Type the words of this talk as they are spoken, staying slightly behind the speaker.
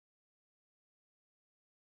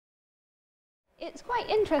It's quite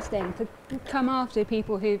interesting to come after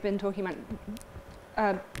people who've been talking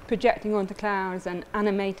about projecting onto clouds and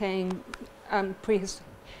animating prehistoric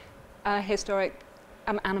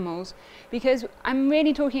animals, because I'm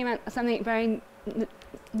really talking about something very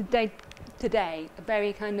day-to-day,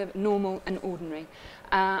 very kind of normal and ordinary.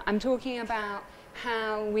 I'm talking about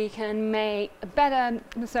how we can make better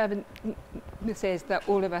services that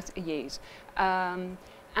all of us use.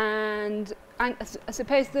 And I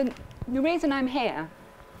suppose the reason I'm here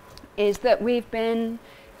is that we've been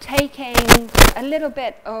taking a little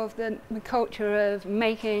bit of the culture of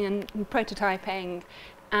making and prototyping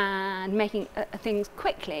and making things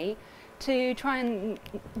quickly to try and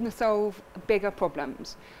solve bigger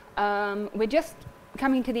problems. We're just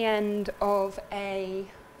coming to the end of a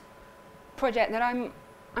project that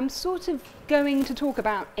I'm sort of going to talk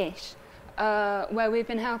about-ish, where we've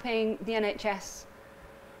been helping the NHS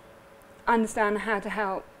understand how to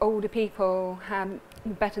help older people have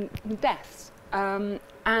better deaths. I'm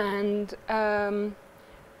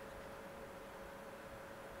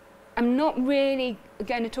not really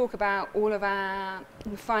going to talk about all of our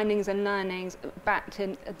findings and learnings back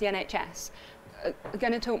to the NHS. I'm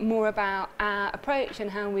going to talk more about our approach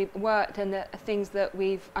and how we've worked and the things that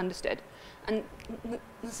we've understood. And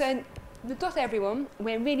so, the Doteveryone,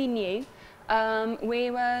 we're really new.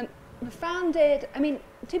 We were founded, I mean,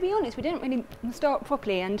 to be honest, we didn't really start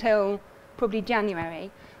properly until probably January.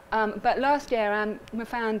 But last year, my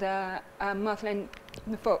founder, Martha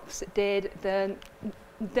Fox, did the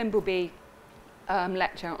Dimbleby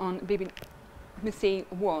lecture on BBC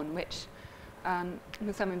One, which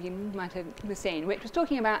some of you might have seen, which was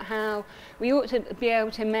talking about how we ought to be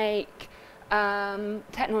able to make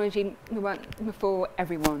technology for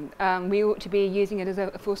everyone. We ought to be using it as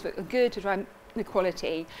a force for good to drive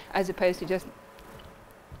equality, as opposed to just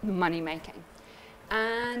money making.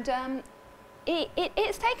 And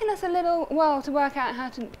it's taken us a little while to work out how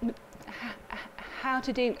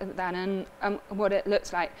to do that and what it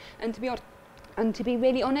looks like. And to be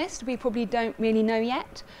really honest, we probably don't really know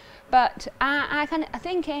yet. But our kind of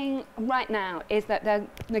thinking right now is that there's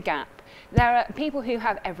the gap. There are people who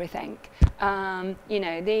have everything. You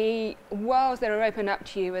know, the worlds that are opened up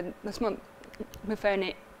to you with the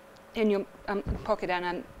smartphone in your pocket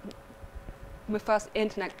and a fast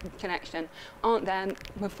internet connection aren't there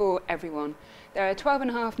for everyone. There are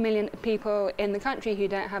 12.5 million people in the country who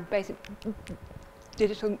don't have basic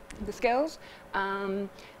digital skills, and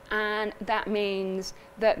that means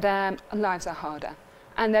that their lives are harder.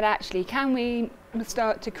 And that actually, can we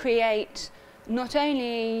start to create not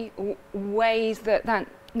only ways that that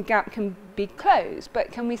gap can be closed, but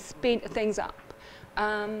can we speed things up?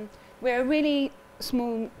 We're a really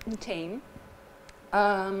small team,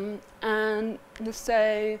 and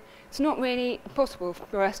so it's not really possible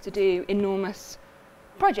for us to do enormous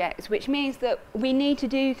projects, which means that we need to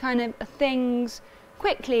do kind of things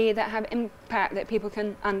quickly that have impact that people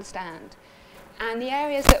can understand. And the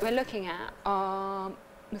areas that we're looking at are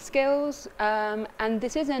the skills, and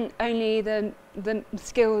this isn't only the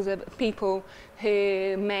skills of people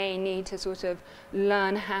who may need to sort of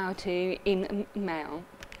learn how to email,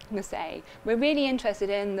 say. We're really interested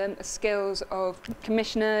in the skills of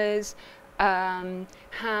commissioners,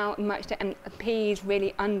 how much the MPs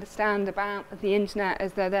really understand about the internet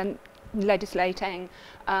as they're then legislating,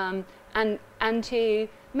 and to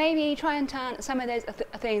maybe try and turn some of those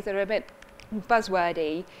things that are a bit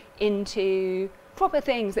buzzwordy into proper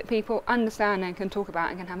things that people understand and can talk about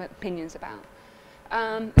and can have opinions about.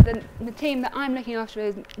 The team that I'm looking after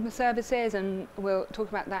is the services, and we'll talk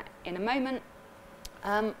about that in a moment.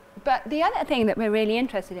 But the other thing that we're really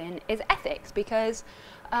interested in is ethics, because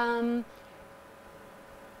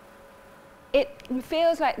it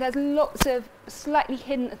feels like there's lots of slightly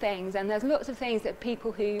hidden things, and there's lots of things that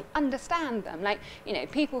people who understand them, like, you know,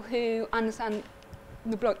 people who understand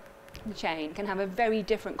the blockchain can have a very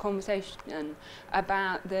different conversation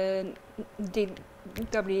about the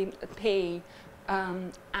DWP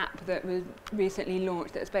app that was recently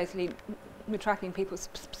launched that's basically tracking people's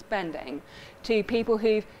spending, to people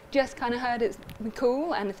who've just kind of heard it's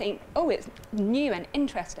cool and think, oh, it's new and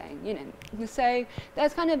interesting, you know. So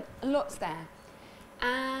there's kind of lots there.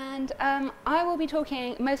 And I will be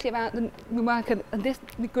talking mostly about the work of this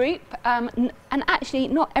group, and actually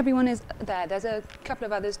not everyone is there. There's a couple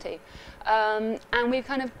of others too. And we've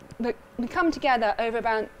kind of come together over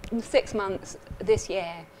about 6 months this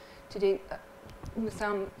year to do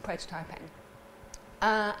some prototyping.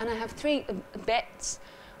 And I have 3 bits.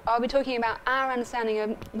 I'll be talking about our understanding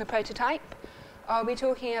of the prototype. I'll be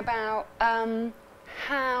talking about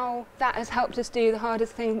how that has helped us do the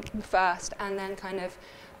hardest thing first, and then kind of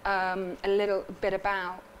a little bit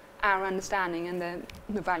about our understanding and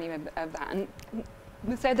the value of that. And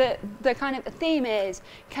so the kind of theme is,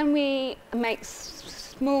 can we make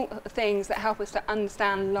small things that help us to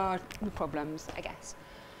understand large problems, I guess.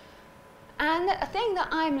 And a thing that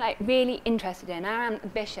I'm like really interested in, our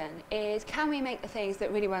ambition, is can we make the things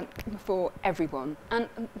that really work for everyone? And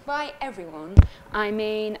by everyone, I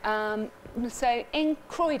mean, so in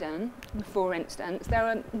Croydon, for instance, there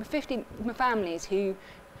are 50 families who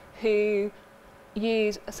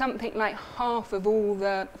use something like half of all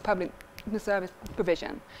the public service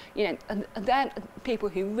provision. You know, and they're people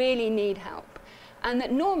who really need help. And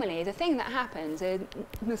that normally the thing that happens is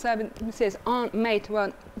the services aren't made to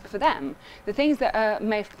work for them. The things that are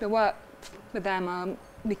made to work for them are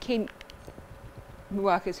the key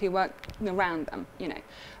workers who work around them, you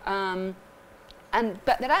know.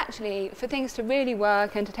 But that actually, for things to really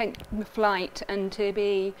work and to take the flight and to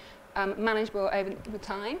be manageable over the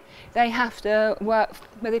time, they have to work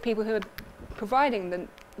with the people who are providing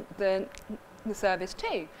the service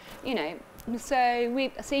too, you know. So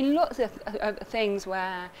we've seen lots of things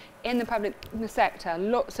where in the public sector,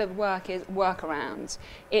 lots of work is workarounds.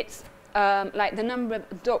 It's like the number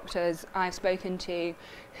of doctors I've spoken to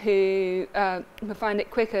who find it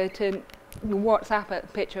quicker to WhatsApp a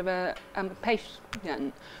picture of a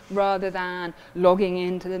patient rather than logging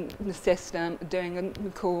into the system, doing a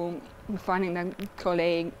call, finding their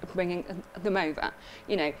colleague, bringing them over,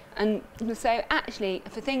 you know. And so actually,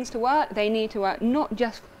 for things to work, they need to work not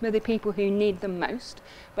just for the people who need them most,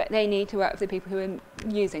 but they need to work for the people who are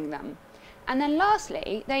using them. And then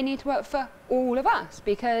lastly, they need to work for all of us,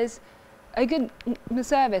 because a good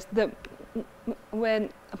service that we're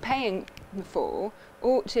paying for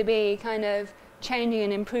ought to be kind of changing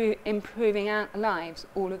and improving our lives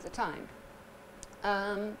all of the time.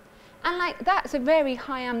 And like that's a very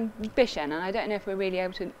high ambition, and I don't know if we're really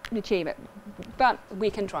able to achieve it, but we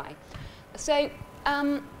can try. So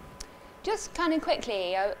just kind of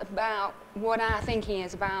quickly about what our thinking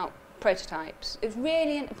is about prototypes. It's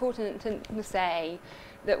really important to say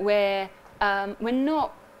that we're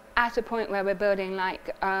not at a point where we're building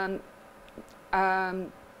like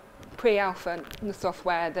pre-alpha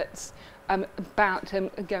software that's about to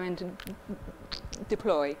go into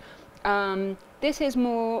deploy. This is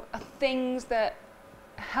more things that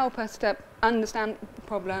help us to understand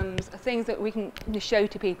problems, things that we can show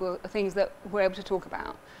to people, things that we're able to talk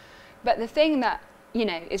about. But the thing that, you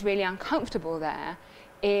know, is really uncomfortable there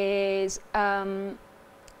is how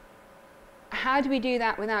do we do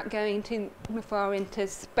that without going too far into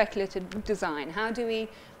speculative design? How do we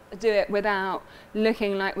do it without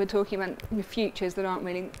looking like we're talking about futures that aren't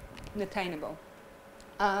really attainable?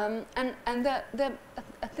 And the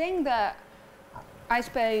thing that I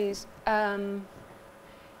suppose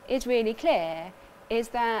is really clear is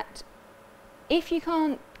that if you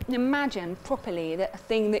can't imagine properly the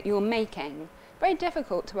thing that you're making, very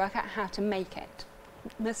difficult to work out how to make it.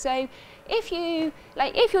 So if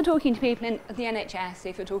you're talking to people in the NHS,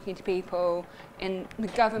 if you're talking to people in the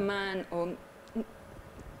government, or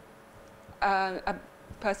a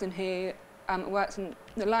person who works in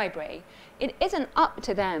the library, it isn't up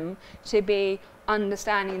to them to be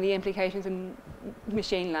understanding the implications of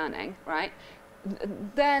machine learning, right?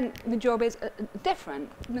 Then the job is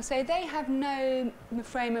different. So they have no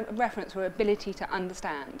frame of reference or ability to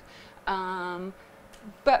understand.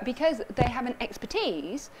 But because they have an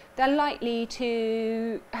expertise, they're likely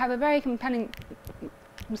to have a very compelling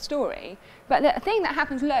story. But the thing that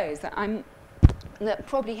happens loads that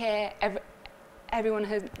probably here everyone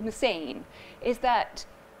has seen is that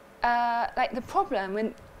like the problem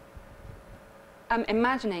when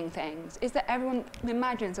imagining things is that everyone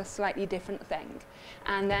imagines a slightly different thing,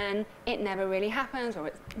 and then it never really happens, or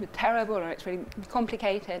it's terrible, or it's really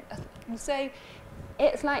complicated. So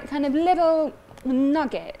it's like kind of little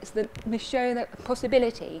nuggets that show the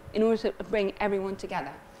possibility in order to bring everyone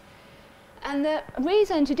together. And the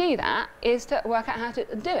reason to do that is to work out how to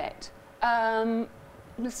do it.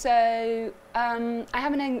 So I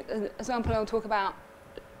have an example I'll talk about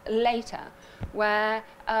later, where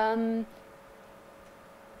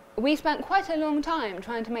we spent quite a long time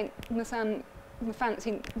trying to make some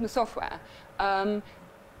fancy software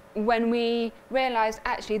when we realised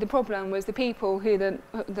actually the problem was the people who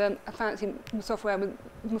the fancy software was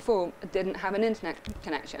before didn't have an internet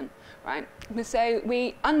connection, right? So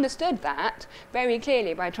we understood that very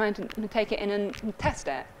clearly by trying to take it in and test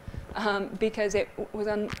it, because it was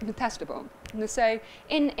untestable. So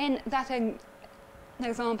in that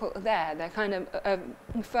example there, the kind of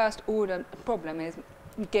first order problem is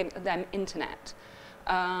give them internet.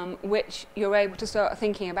 which you're able to start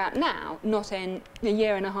thinking about now, not in a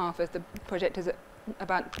year and a half as the project is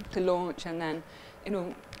about to launch and then it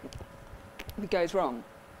all goes wrong.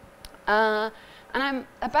 And I'm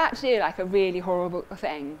about to do like a really horrible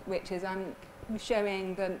thing, which is I'm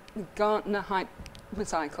showing the Gartner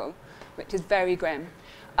hypercycle, which is very grim.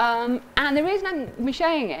 And the reason I'm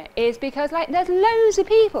showing it is because like there's loads of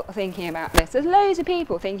people thinking about this. There's loads of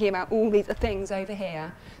people thinking about all these things over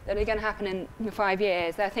here that are going to happen in 5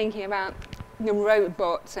 years. They're thinking about the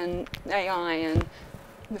robots and AI and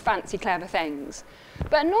the fancy, clever things.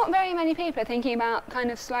 But not very many people are thinking about kind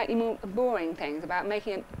of slightly more boring things, about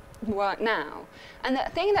making it work now. And the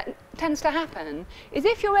thing that tends to happen is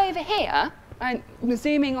if you're over here, I'm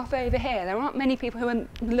zooming off over here, there aren't many people who are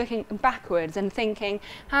looking backwards and thinking,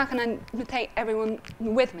 how can I take everyone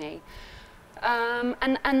with me?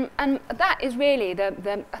 And that is really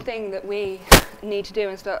the thing that we need to do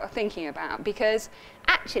and start thinking about, because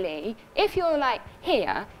actually, if you're like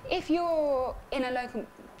here, if you're in a local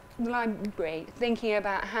library thinking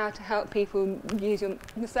about how to help people use your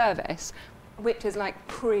service, which is like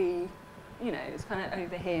you know, it's kind of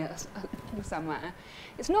over here somewhere,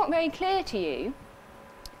 it's not very clear to you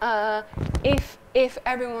if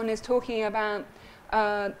everyone is talking about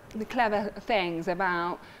the clever things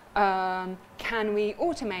about can we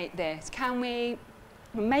automate this, can we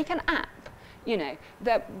make an app, you know,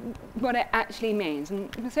 that what it actually means.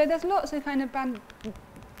 And so there's lots of kind of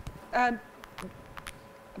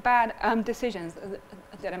bad decisions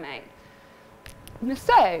that are made.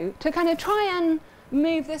 So to kind of try and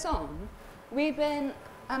move this on, we've been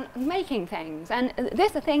making things, and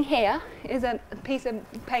this thing here is a piece of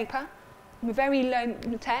paper, very low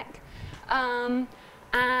tech, and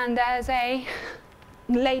there's a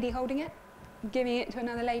lady holding it, giving it to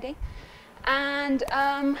another lady, and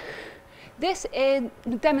this is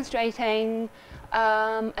demonstrating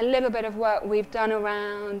a little bit of work we've done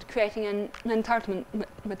around creating an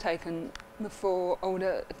entitlement token for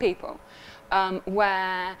older people,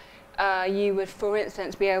 where you would, for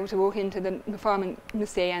instance, be able to walk into the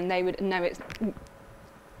pharmacy and they would know it's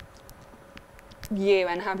you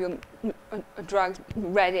and have your drugs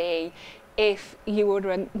ready. If you order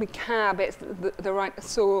a cab, it's the right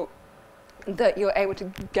sort that you're able to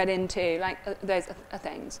get into, like those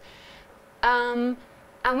things. And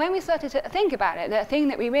when we started to think about it, the thing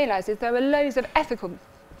that we realised is there were loads of ethical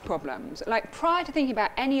problems. Like prior to thinking about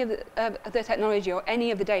any of the technology or any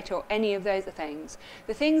of the data or any of those things,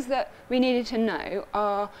 the things that we needed to know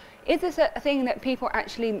are, is this a thing that people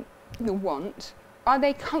actually want? Are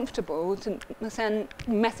they comfortable to send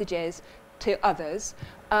messages to others?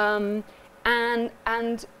 And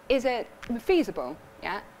is it feasible?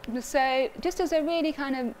 Yeah. So just as a really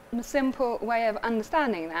kind of simple way of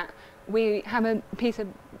understanding that, we have a piece of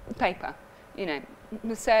paper, you know.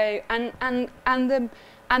 So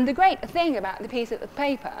and the great thing about the piece of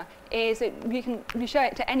paper is that you can show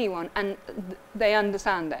it to anyone and they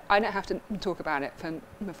understand it. I don't have to talk about it for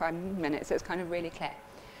 5 minutes. It's kind of really clear.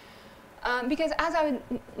 Because as I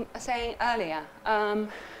was saying earlier,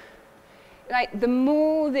 like the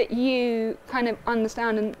more that you kind of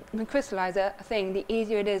understand and crystallize a thing, the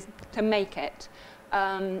easier it is to make it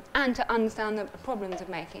and to understand the problems of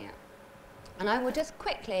making it. And I will just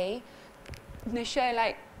quickly show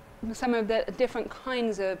like some of the different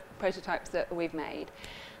kinds of prototypes that we've made.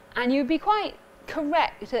 And you'd be quite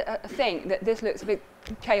correct to think that this looks a bit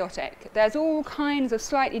chaotic. There's all kinds of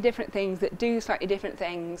slightly different things that do slightly different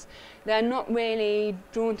things. They're not really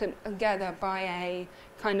drawn together by a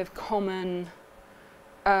kind of common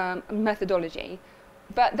methodology,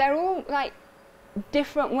 but they're all like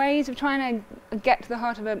different ways of trying to get to the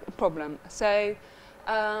heart of a problem. So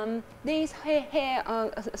these here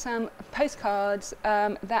are some postcards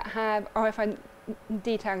that have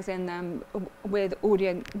RFID tags in them with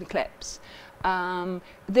audio clips.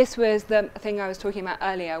 This was the thing I was talking about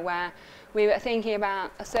earlier, where we were thinking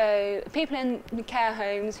about, so people in care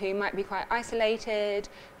homes who might be quite isolated,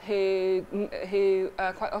 who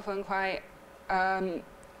are quite often quite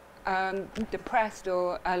depressed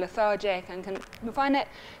or lethargic and can find it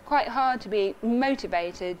quite hard to be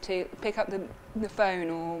motivated to pick up the phone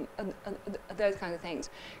or those kinds of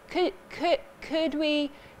things. Could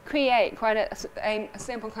we create quite a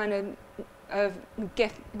simple kind of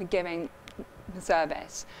gift-giving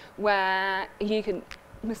service where you can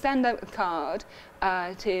send a card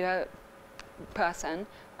to a person?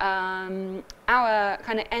 Our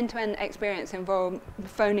kind of end-to-end experience involved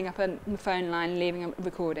phoning up a phone line, leaving a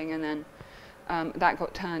recording, and then that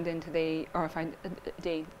got turned into the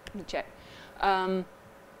RFID chip.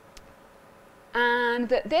 And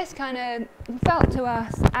that this kind of felt to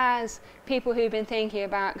us as people who've been thinking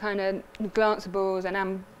about kind of glanceables and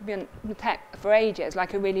ambient tech for ages,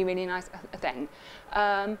 like a really, really nice thing.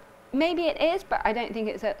 Maybe it is, but I don't think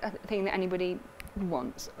it's a thing that anybody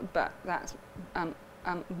wants, but that's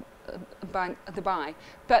by the by.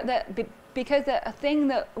 But that because a thing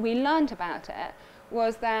that we learned about it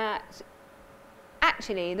was that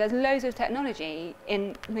actually there's loads of technology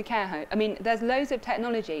in the care home. I mean, there's loads of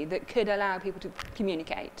technology that could allow people to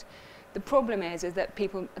communicate. The problem is that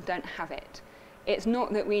people don't have it. It's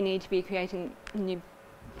not that we need to be creating new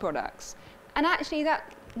products. And actually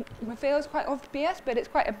that feels quite obvious, but it's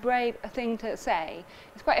quite a brave thing to say.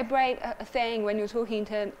 It's quite a brave thing when you're talking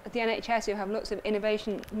to the NHS, who have lots of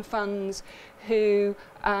innovation funds, who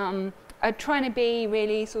are trying to be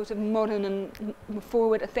really sort of modern and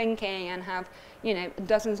forward thinking and have, you know,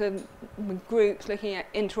 dozens of groups looking at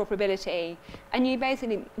interoperability. And you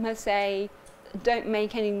basically must say, don't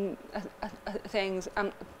make any things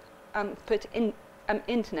put in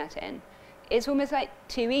internet in. It's almost like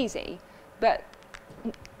too easy, but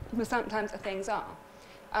sometimes things are.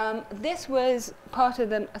 This was part of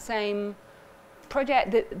the same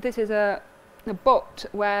project. This is a bot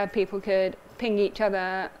where people could ping each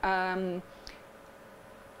other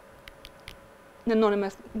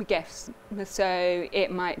anonymous gifts. So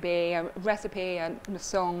it might be a recipe, a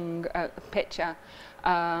song, a picture.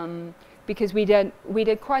 Because we did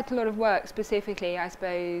quite a lot of work specifically, I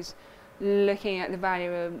suppose, looking at the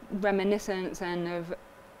value of reminiscence and of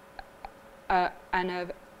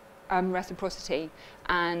reciprocity.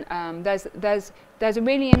 And there's a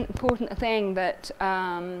really important thing that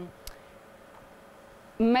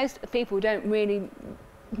most people don't really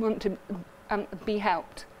want to be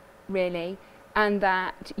helped, really, and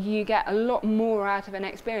that you get a lot more out of an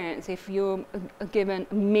experience if you're given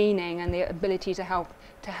meaning and the ability to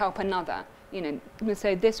help another. You know,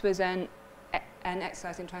 so this was an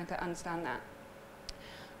exercise in trying to understand that.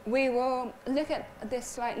 We will look at this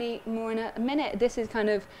slightly more in a minute. This is kind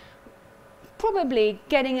of probably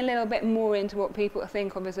getting a little bit more into what people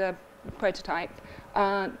think of as a prototype.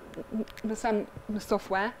 Some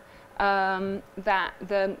software that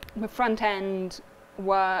the front end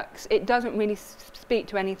works. It doesn't really speak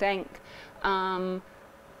to anything,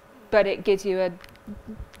 but it gives you a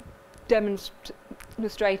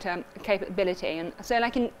demonstrator capability. And so,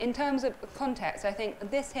 like in terms of context, I think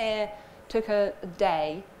this here took a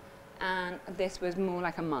day, and this was more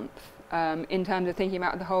like a month in terms of thinking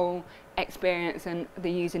about the whole experience and the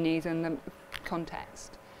user needs and the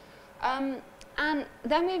context. And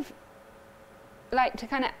then we've, like, to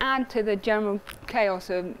kind of add to the general chaos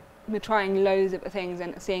of trying loads of things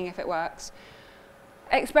and seeing if it works,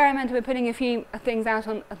 experimented with putting a few things out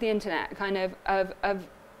on the internet, kind of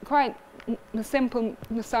quite simple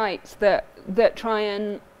sites that try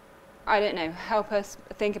and, I don't know, help us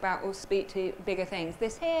think about or speak to bigger things.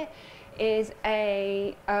 This here is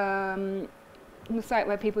a site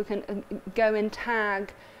where people can go and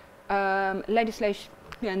tag legislation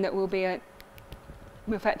that will be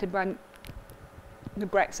affected by the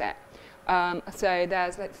Brexit. So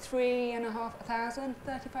there's like 3,500,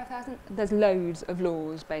 35,000. There's loads of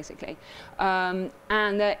laws, basically. And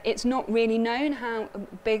it's not really known how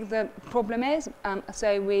big the problem is.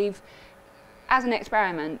 So we've, as an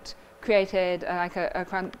experiment, created like a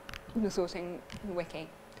crowdsourcing wiki.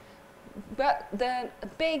 But the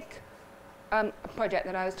big project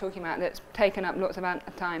that I was talking about that's taken up lots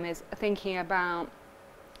of time is thinking about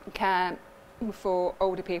care for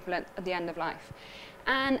older people at the end of life.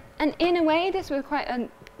 And in a way, this was quite a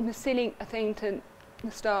silly thing to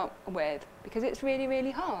start with, because it's really,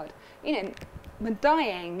 really hard. You know,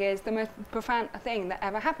 dying is the most profound thing that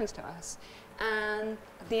ever happens to us. And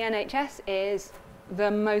the NHS is the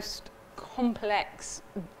most complex,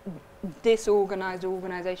 disorganized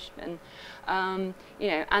organisation. You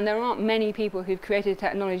know, and there aren't many people who've created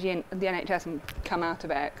technology in the NHS and come out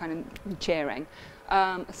of it kind of cheering.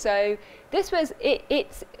 So this was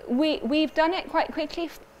we've done it quite quickly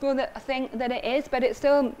for the thing that it is, but it's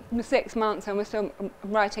still 6 months and we're still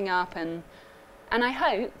writing up, and I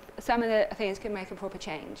hope some of the things can make a proper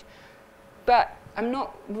change. But I'm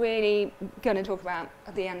not really going to talk about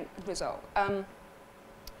the end result.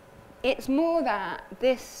 It's more that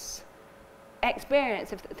this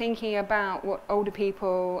experience of thinking about what older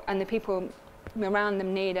people and the people around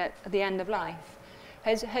them need at the end of life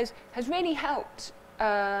has really helped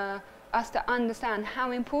us to understand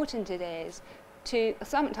how important it is to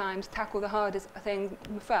sometimes tackle the hardest things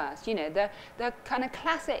first. You know, the kind of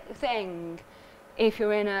classic thing, if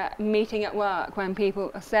you're in a meeting at work when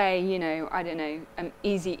people say, you know, I don't know,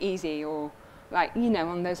 easy, easy, or like, you know,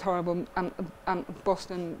 on those horrible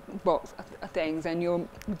Boston box things, and you're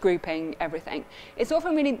grouping everything. It's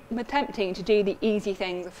often really tempting to do the easy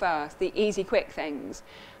things first, the easy, quick things.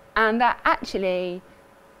 And that actually,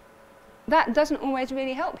 that doesn't always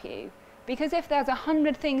really help you. Because if there's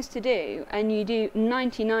 100 things to do, and you do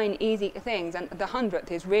 99 easy things, and the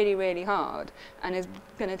 100th is really, really hard, and is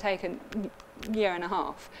going to take a year and a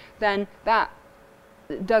half, then that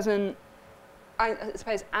doesn't, I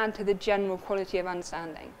suppose, add to the general quality of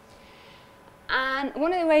understanding. And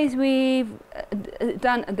one of the ways we've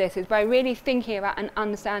done this is by really thinking about and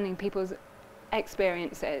understanding people's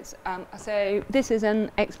experiences. So this is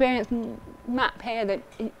an experience map here that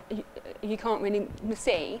you can't really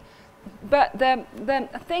see. But the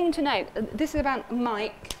thing to note, this is about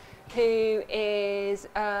Mike, who is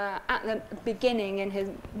at the beginning in his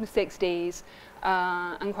 60s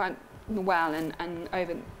and quite well, and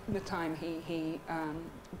over the time he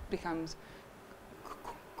becomes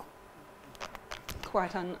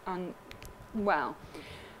quite unwell.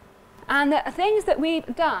 And the things that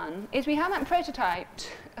we've done is we haven't prototyped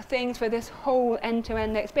things for this whole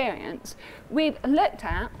end-to-end experience. We've looked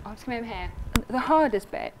at, I'll just come over here, the hardest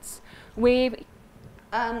bits. We've,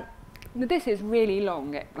 this is really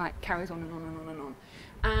long, it like carries on and on and on and on.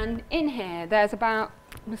 And in here there's about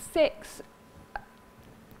 6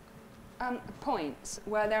 points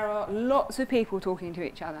where there are lots of people talking to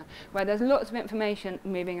each other, where there's lots of information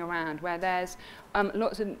moving around, where there's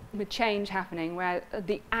lots of change happening, where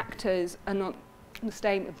the actors are not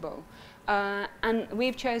stable. And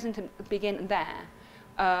we've chosen to begin there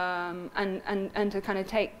and to kind of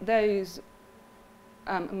take those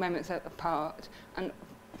moments apart and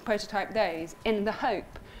prototype those in the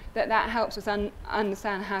hope that that helps us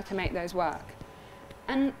understand how to make those work.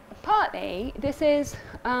 And partly this is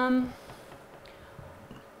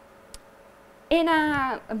in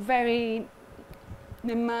our very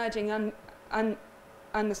emerging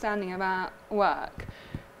understanding of our work,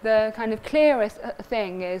 the kind of clearest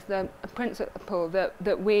thing is the principle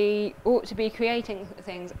that we ought to be creating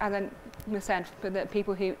things, as I said, for the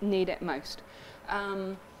people who need it most.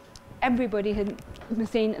 Everybody has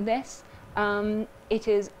seen this. It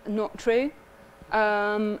is not true.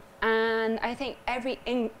 And I think every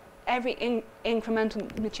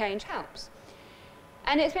incremental change helps.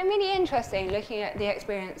 And it's been really interesting looking at the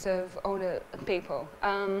experience of older people.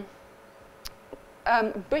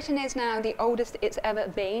 Britain is now the oldest it's ever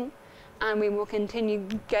been, and we will continue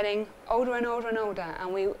getting older and older and older,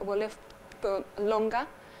 and we will live for longer.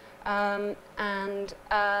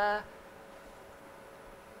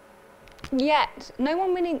 Yet, no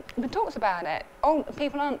one really talks about it. Old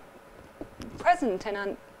people aren't present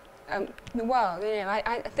in the world. You know,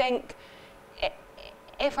 I think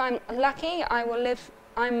if I'm lucky, I will live.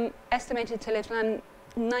 I'm estimated to live till I'm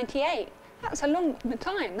 98. That's a long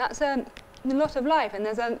time. That's a lot of life, and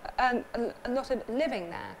there's a lot of living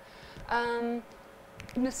there.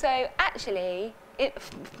 So actually, it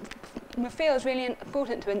feels really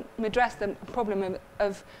important to address the problem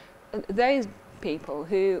of those people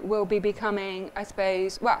who will be becoming, I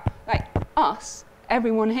suppose, well, like us,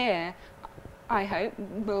 everyone here, I hope,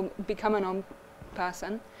 will become an on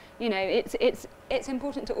person. You know, it's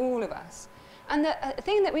important to all of us. And the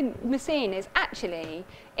thing that we're seeing is actually,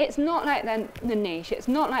 it's not like they're the niche, it's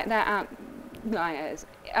not like they're outliers.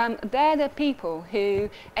 They're the people who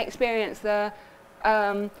experience the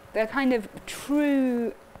kind of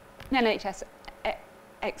true NHS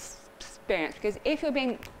experience. Because if you're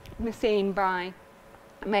being seen by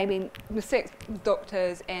maybe the 6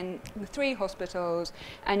 doctors in the 3 hospitals,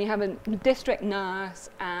 and you have a district nurse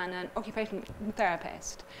and an occupational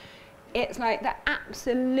therapist, it's like the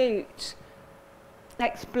absolute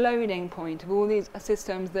exploding point of all these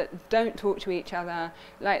systems that don't talk to each other,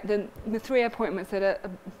 like the 3 appointments that are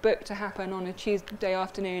booked to happen on a Tuesday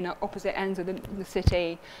afternoon at opposite ends of the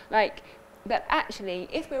city, like that actually,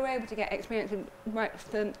 if we were able to get experience right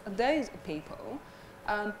from those people,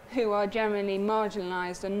 who are generally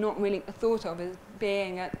marginalised and not really thought of as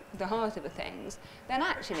being at the heart of the things, then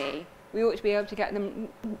actually we ought to be able to get them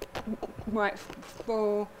right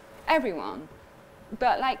for everyone.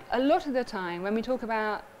 But like a lot of the time when we talk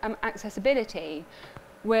about accessibility,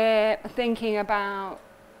 we're thinking about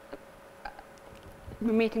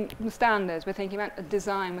meeting the standards, we're thinking about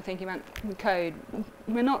design, we're thinking about the code.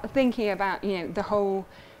 We're not thinking about, you know, the whole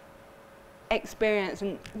experience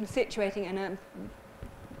and situating in a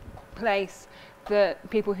place that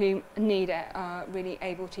people who need it are really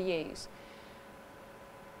able to use.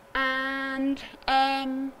 And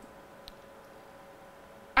I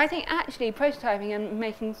think actually prototyping and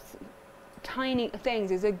making tiny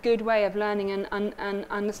things is a good way of learning and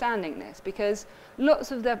understanding this, because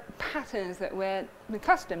lots of the patterns that we're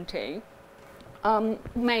accustomed to are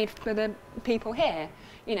made for the people here.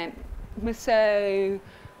 You know, so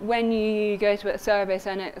when you go to a service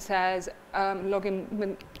and it says log in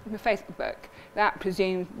with Facebook, that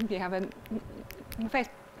presumes you have a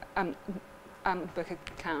Facebook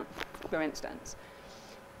account, for instance.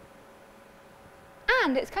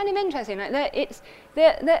 And it's kind of interesting, like it's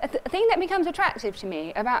the thing that becomes attractive to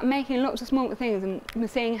me about making lots of small things and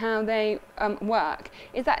seeing how they work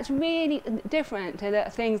is that it's really different to the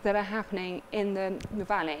things that are happening in the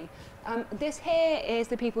valley. This here is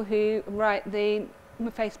the people who write the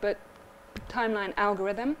Facebook timeline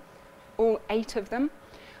algorithm, all 8 of them,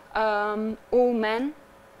 all men,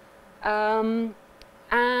 and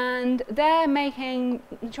they're making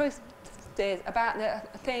choices about the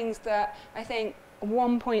things that I think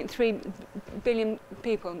 1.3 billion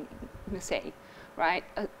people see, right?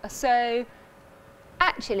 So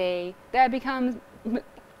actually there becomes,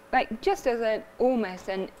 like, just as almost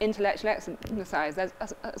an intellectual exercise, there's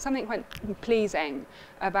something quite pleasing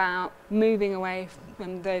about moving away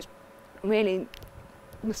from those really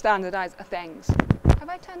standardized things. Have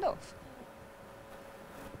I turned off?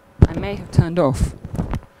 I may have turned off.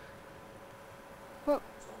 Well,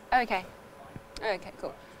 okay. Okay,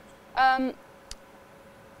 cool.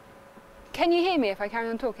 Can you hear me if I carry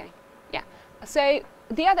on talking? Yeah. So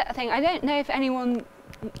the other thing, I don't know if anyone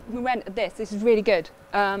read this. This is really good.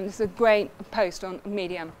 This is a great post on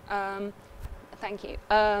Medium. Thank you.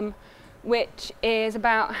 Which is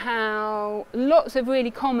about how lots of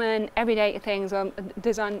really common everyday things are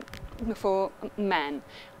designed for men.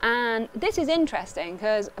 And this is interesting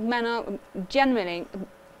because men are generally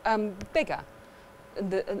bigger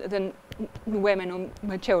than women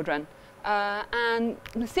or children. And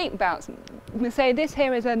the seat belts, so this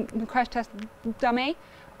here is a crash test dummy,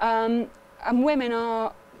 and women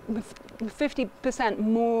are 50%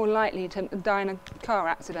 more likely to die in a car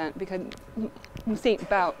accident because seat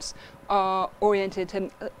belts are oriented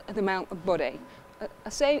to the male body.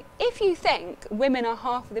 So if you think women are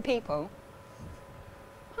half of the people,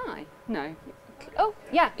 hi, no, oh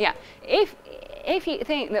yeah, yeah. If you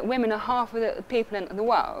think that women are half of the people in the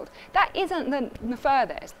world, that isn't the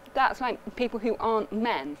furthest. That's like people who aren't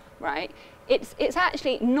men, right? It's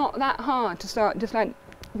actually not that hard to start just like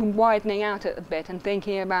widening out a bit and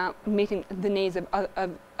thinking about meeting the needs of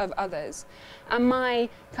others. And my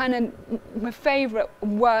favourite,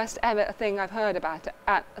 worst ever thing I've heard about it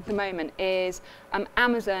at the moment is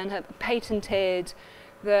Amazon have patented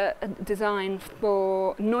the design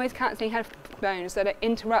for noise cancelling headphones that are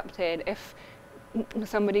interrupted if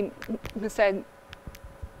somebody said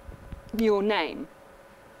your name,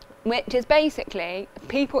 which is basically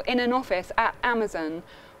people in an office at Amazon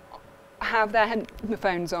have their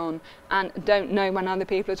headphones on and don't know when other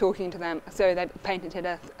people are talking to them, so they've patented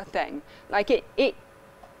a thing. Like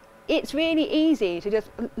it's really easy to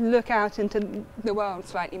just look out into the world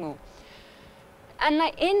slightly more. And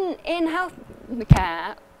like in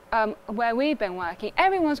healthcare, where we've been working,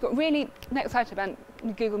 everyone's got really excited about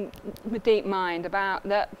Google DeepMind, about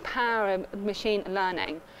the power of machine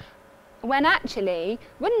learning. When actually,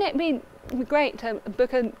 wouldn't it be great to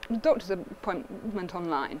book a doctor's appointment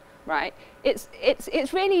online, right? It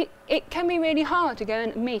can be really hard to go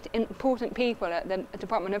and meet important people at the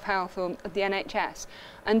Department of Health or the NHS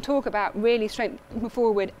and talk about really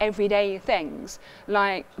straightforward everyday things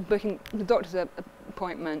like booking the doctor's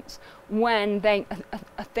appointments when they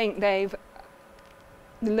think they've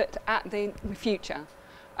looked at the future.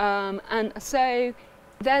 And so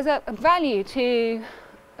there's a value to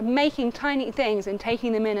making tiny things and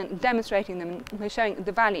taking them in and demonstrating them and showing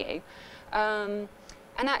the value. And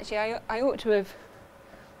actually, I ought to have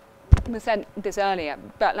said this earlier,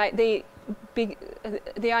 but like the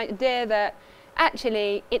idea that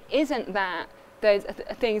actually it isn't that those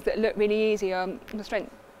things that look really easy are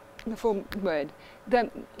straightforward.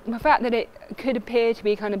 The fact that it could appear to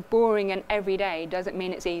be kind of boring and everyday doesn't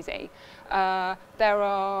mean it's easy. There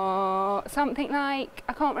are something like,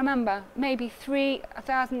 I can't remember, maybe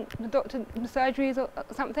 3,000 doctor surgeries or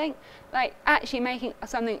something. Like actually making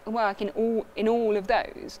something work in all of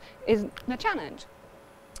those is a challenge.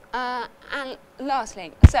 And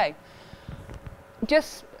lastly, so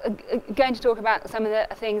just going to talk about some of the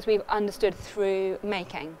things we've understood through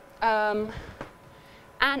making. And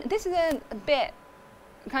this is a bit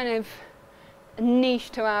kind of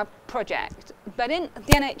niche to our project, but in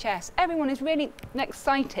the NHS, everyone is really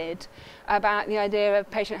excited about the idea of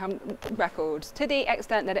patient health records to the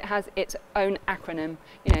extent that it has its own acronym.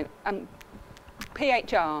 You know,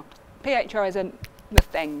 PHR. PHR is the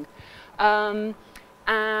thing. and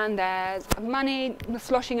there's money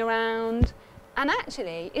sloshing around, and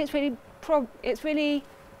actually it's really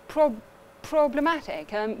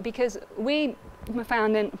problematic because we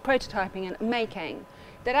found in prototyping and making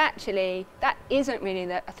that actually that isn't really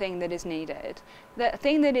the thing that is needed. The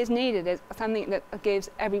thing that is needed is something that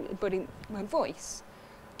gives everybody a voice.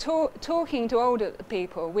 Talking to older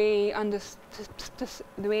people, we understood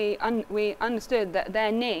that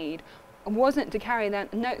their need wasn't to carry their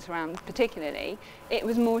notes around particularly. It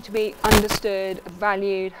was more to be understood,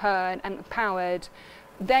 valued, heard and empowered.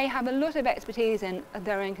 They have a lot of expertise in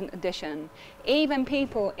their own condition. Even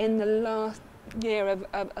people in the last year of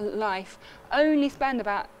life only spend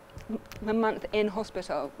about a month in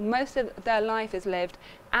hospital. Most of their life is lived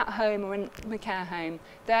at home or in a care home.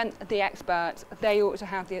 They're the experts. They ought to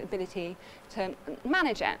have the ability to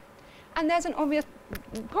manage it. And there's an obvious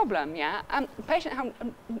problem, yeah? Patient health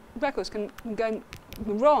records can go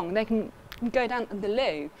wrong. They can go down the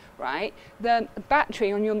loo, right? The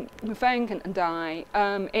battery on your phone can die.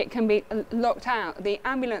 It can be locked out. The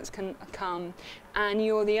ambulance can come, and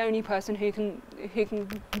you're the only person who can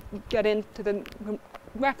get into the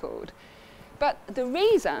record. But the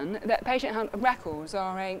reason that patient health records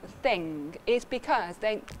are a thing is because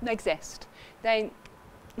they exist. They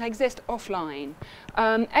exist offline.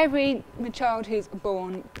 Every child who's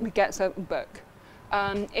born gets a book.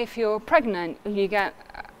 If you're pregnant, you get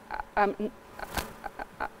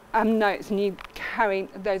notes and you carry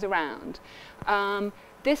those around.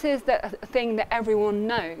 This is the thing that everyone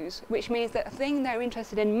knows, which means that the thing they're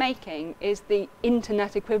interested in making is the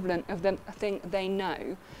internet equivalent of the thing they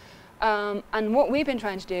know. And what we've been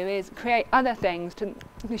trying to do is create other things to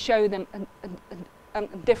show them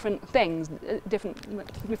different things, different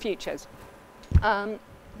futures.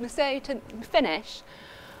 So to finish,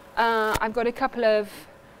 I've got a couple of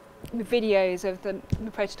videos of the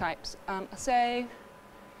prototypes. So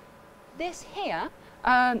this here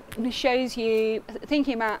shows you,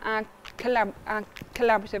 thinking about our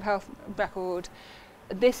collaborative health record,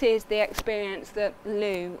 this is the experience that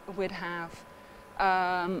Lou would have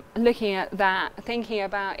looking at that, thinking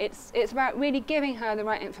about it's about really giving her the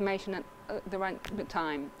right information at the right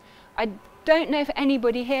time. I don't know if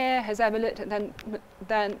anybody here has ever looked at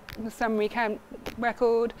the summary care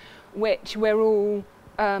record, which we're all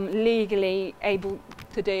legally able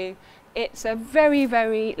to do. It's a very,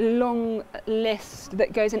 very long list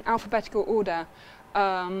that goes in alphabetical order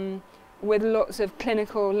with lots of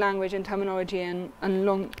clinical language and terminology and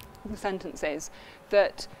long sentences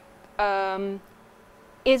that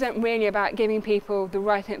isn't really about giving people the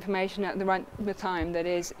right information at the right time that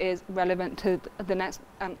is relevant to the next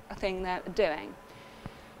thing they're doing.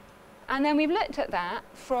 And then we've looked at that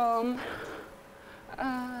from,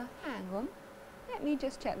 hang on, let me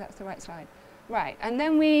just check that's the right slide. Right, and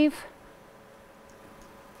then we've,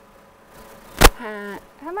 have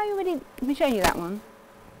I already shown you that one?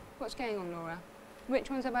 What's going on, Laura?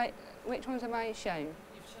 Which ones have I shown?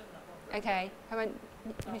 You've shown that one. Okay, have I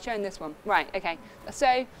shown this one? Right, okay.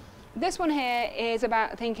 So this one here is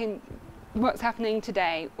about thinking what's happening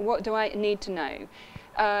today, what do I need to know?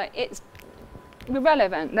 It's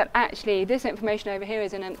relevant that actually this information over here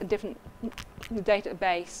is in a different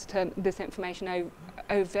database to this information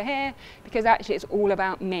over here, because actually it's all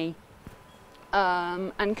about me.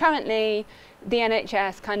 And currently the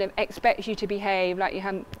NHS kind of expects you to behave like you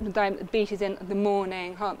have diabetes in the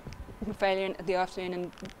morning, heart failure in the afternoon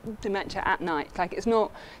and dementia at night. Like, it's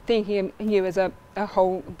not thinking of you as a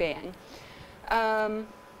whole being.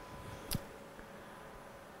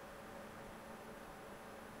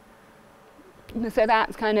 So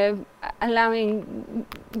that's kind of allowing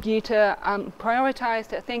you to prioritise,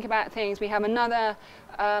 to think about things. We have another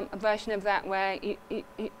version of that where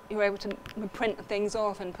you're able to print things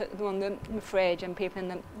off and put them on the fridge and people in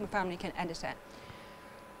the family can edit it.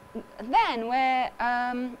 Then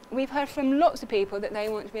we've heard from lots of people that they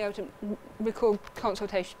want to be able to record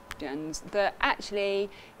consultations, that actually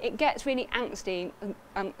it gets really angsty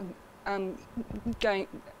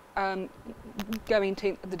going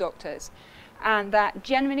to the doctors. And that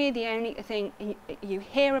generally the only thing you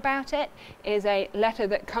hear about it is a letter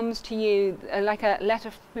that comes to you, like a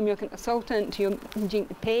letter from your consultant to your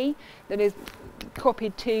GP that is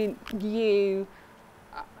copied to you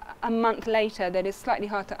a month later, that is slightly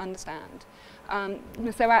hard to understand.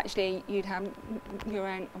 So actually you'd have your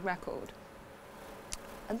own record.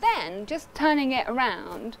 And then, just turning it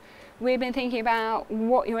around, we've been thinking about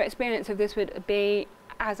what your experience of this would be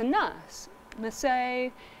as a nurse.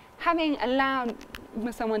 So having allowed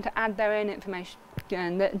someone to add their own information,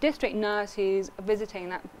 the district nurse who's visiting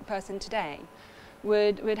that person today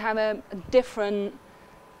would have a different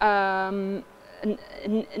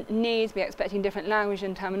needs, we're expecting different language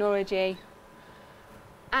and terminology.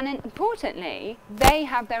 And importantly, they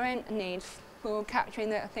have their own needs for capturing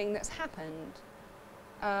the thing that's happened.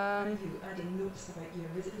 Are you adding notes about your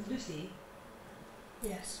visit with Lucy?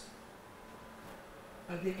 Yes.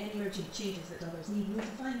 Are there any urgent changes that others need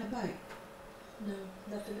notifying about? No,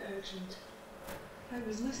 nothing urgent. How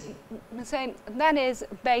was Lucy? So that is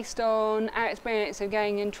based on our experience of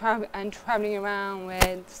going and travelling around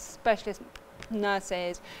with specialist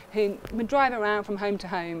nurses who would drive around from home to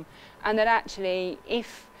home, and that actually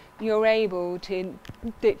if you're able to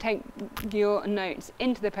take your notes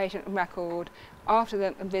into the patient record after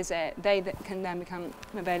the visit, they can then become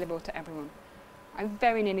available to everyone. I'm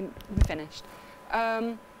very nearly finished.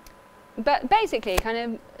 But basically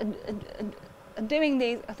kind of doing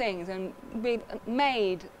these things, and we've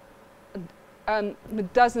made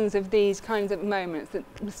dozens of these kinds of moments that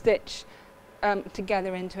stitch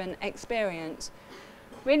together into an experience,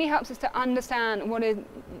 really helps us to understand what is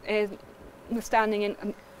standing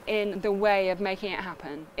in the way of making it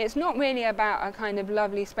happen. It's not really about a kind of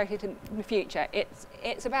lovely speculative future.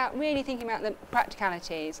 It's about really thinking about the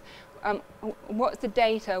practicalities. What's the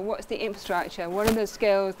data? What's the infrastructure? What are the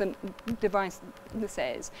skills, the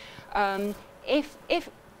devices? If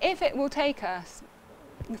it will take us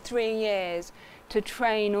 3 years to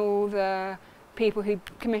train all the people who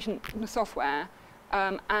commission the software,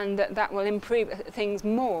 and that will improve things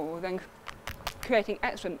more than creating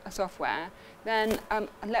extra software, then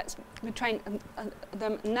let's train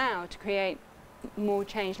them now to create more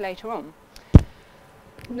change later on.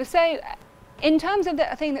 So, in terms of the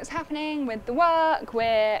thing that's happening with the work,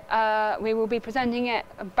 we will be presenting it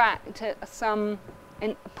back to some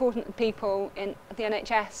important people in the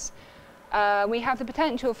NHS. We have the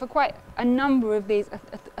potential for quite a number of these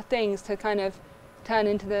things to kind of turn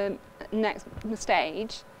into the next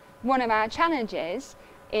stage. One of our challenges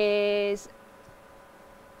is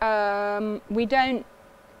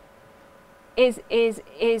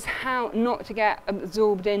is how not to get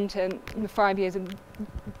absorbed into the 5 years of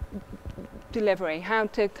delivery, how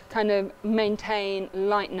to kind of maintain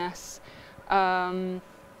lightness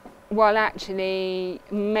while actually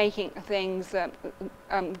making things that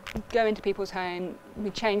go into people's home,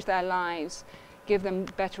 change their lives, give them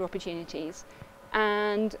better opportunities.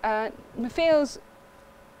 And it feels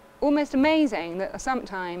almost amazing that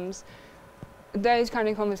sometimes those kind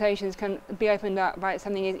of conversations can be opened up by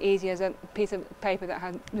something as easy as a piece of paper that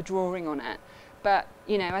has the drawing on it. But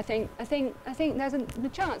you know, I think there's a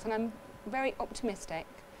chance, and I'm very optimistic.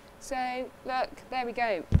 So look, there we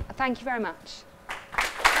go. Thank you very much.